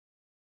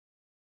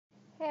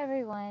Hey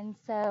everyone,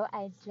 so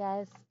I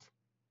just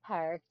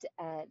parked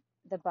at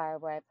the bar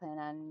where I plan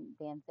on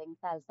dancing.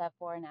 So I was up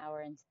for an hour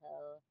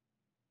until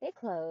they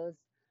close.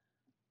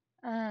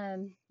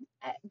 Um,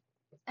 I,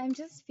 I'm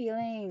just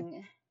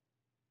feeling,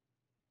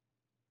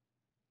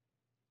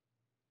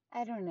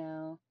 I don't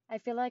know. I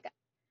feel like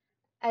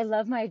I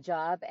love my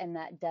job and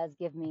that does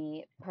give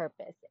me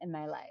purpose in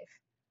my life.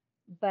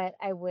 But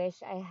I wish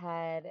I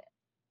had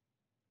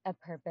a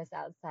purpose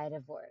outside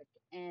of work.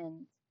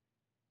 And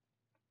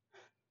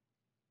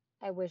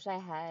I wish I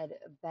had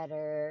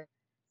better,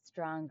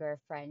 stronger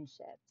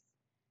friendships.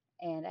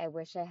 And I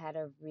wish I had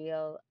a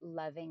real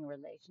loving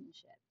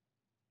relationship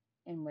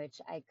in which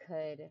I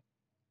could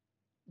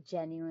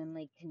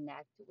genuinely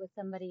connect with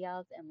somebody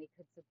else and we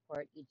could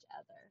support each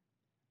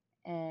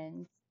other.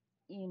 And,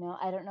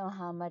 I don't know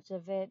how much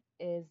of it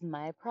is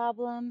my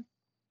problem.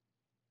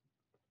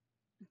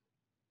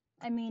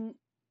 I mean,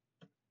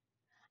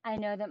 I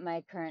know that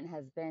my current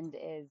husband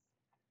is,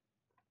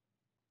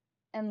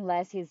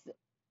 unless he's,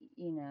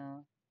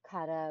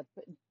 caught up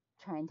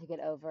trying to get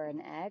over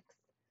an ex,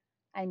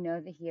 I know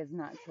that he is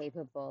not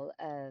capable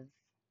of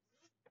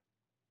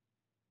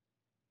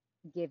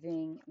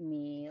giving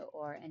me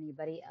or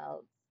anybody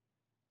else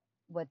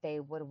what they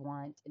would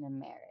want in a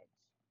marriage.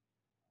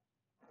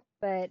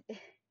 But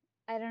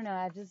I don't know,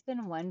 I've just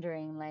been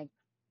wondering, like,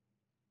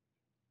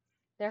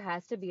 there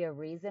has to be a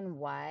reason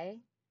why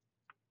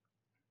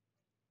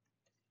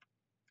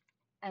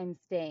I'm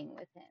staying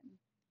with him.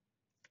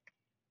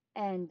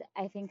 And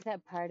I think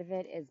that part of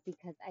it is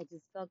because I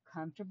just feel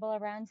comfortable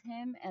around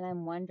him. And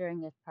I'm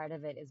wondering if part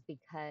of it is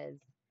because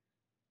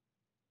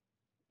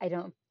I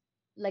don't,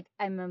 like,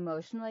 I'm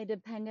emotionally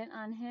dependent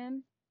on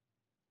him,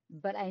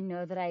 but I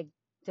know that I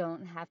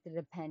don't have to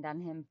depend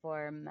on him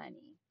for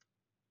money.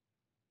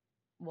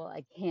 Well,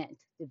 I can't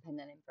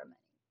depend on him for money.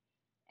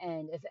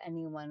 And if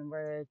anyone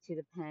were to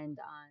depend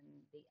on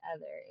the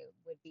other, it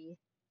would be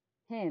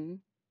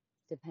him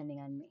depending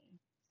on me.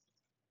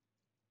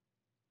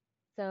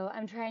 So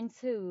I'm trying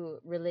to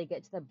really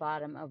get to the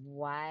bottom of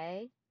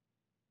why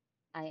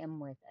I am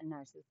with a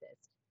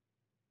narcissist.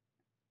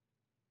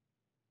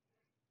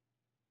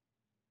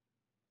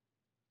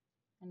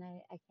 And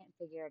I can't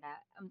figure it out.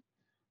 I'm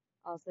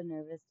also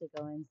nervous to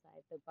go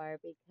inside the bar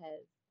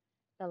because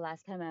the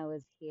last time I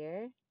was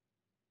here,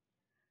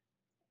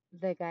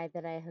 the guy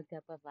that I hooked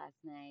up with last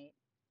night,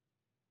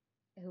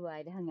 who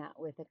I'd hung out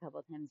with a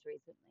couple times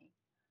recently,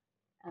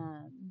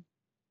 um,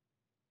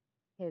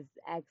 his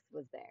ex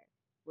was there,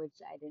 which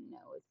I didn't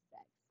know was his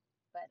ex.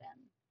 But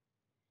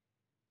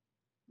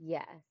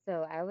yeah,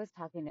 so I was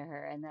talking to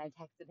her and then I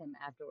texted him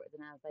afterwards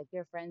and I was like,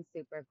 "Your friend's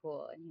super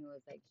cool." And he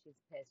was like, "She's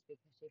pissed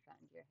because she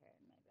found your hair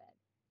in my bed."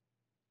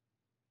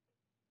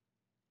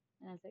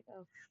 And I was like,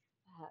 "Oh,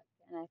 fuck."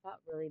 And I felt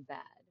really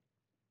bad.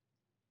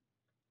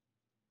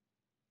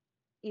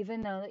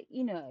 Even though,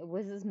 it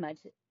was as much,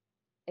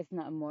 if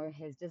not more,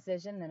 his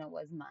decision than it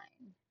was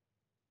mine.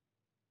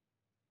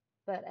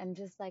 But I'm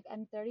just like,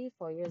 I'm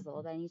 34 years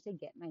old. I need to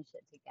get my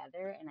shit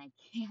together and I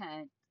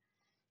can't.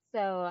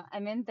 So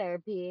I'm in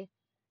therapy.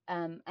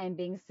 I'm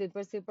being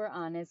super, super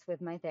honest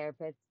with my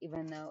therapist,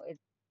 even though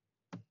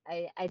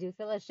I do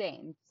feel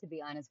ashamed, to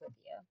be honest with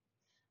you.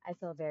 I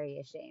feel very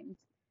ashamed.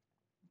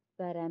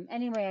 But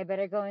anyway, I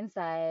better go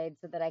inside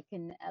so that I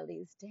can at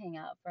least hang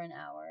out for an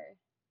hour.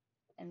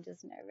 I'm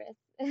just nervous.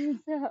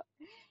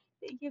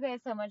 So thank you guys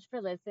so much for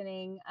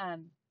listening.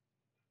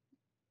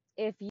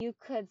 If you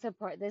could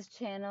support this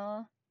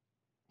channel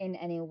in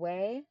any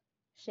way,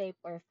 shape,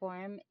 or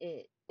form,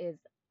 it is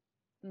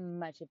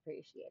much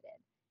appreciated.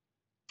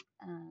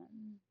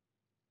 Um,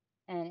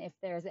 and if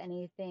there's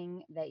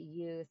anything that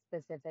you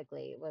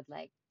specifically would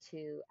like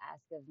to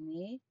ask of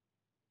me,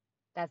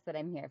 that's what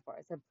I'm here for.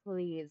 So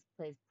please,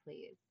 please,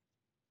 please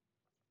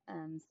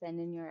send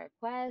in your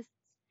requests.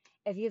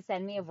 If you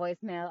send me a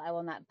voicemail, I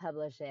will not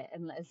publish it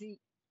unless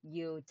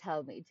you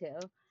tell me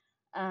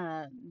to.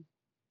 Um,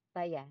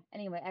 but yeah,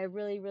 anyway, I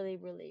really, really,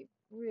 really,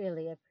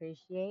 really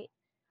appreciate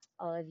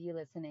all of you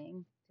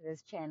listening to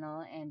this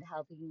channel and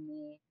helping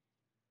me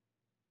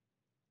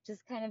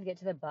just kind of get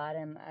to the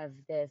bottom of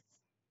this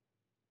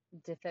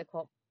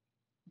difficult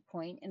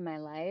point in my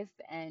life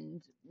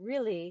and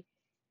really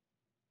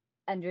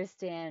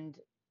understand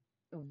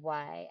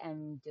why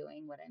I'm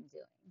doing what I'm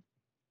doing.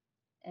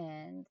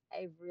 And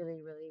I really,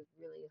 really,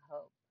 really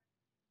hope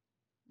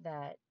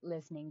that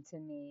listening to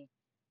me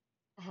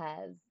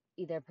has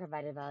either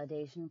provided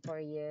validation for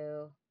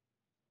you,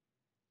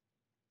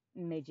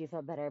 made you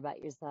feel better about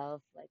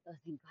yourself, like, oh,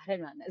 thank God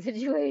I'm not in that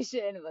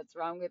situation. What's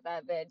wrong with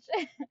that bitch?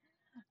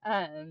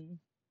 um,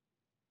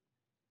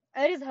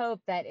 I just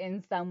hope that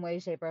in some way,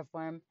 shape, or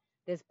form,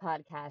 this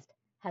podcast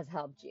has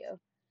helped you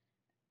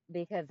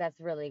because that's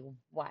really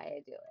why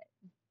I do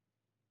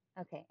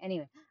it. Okay,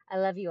 anyway, I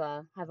love you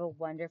all. Have a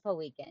wonderful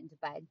weekend.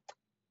 Bye.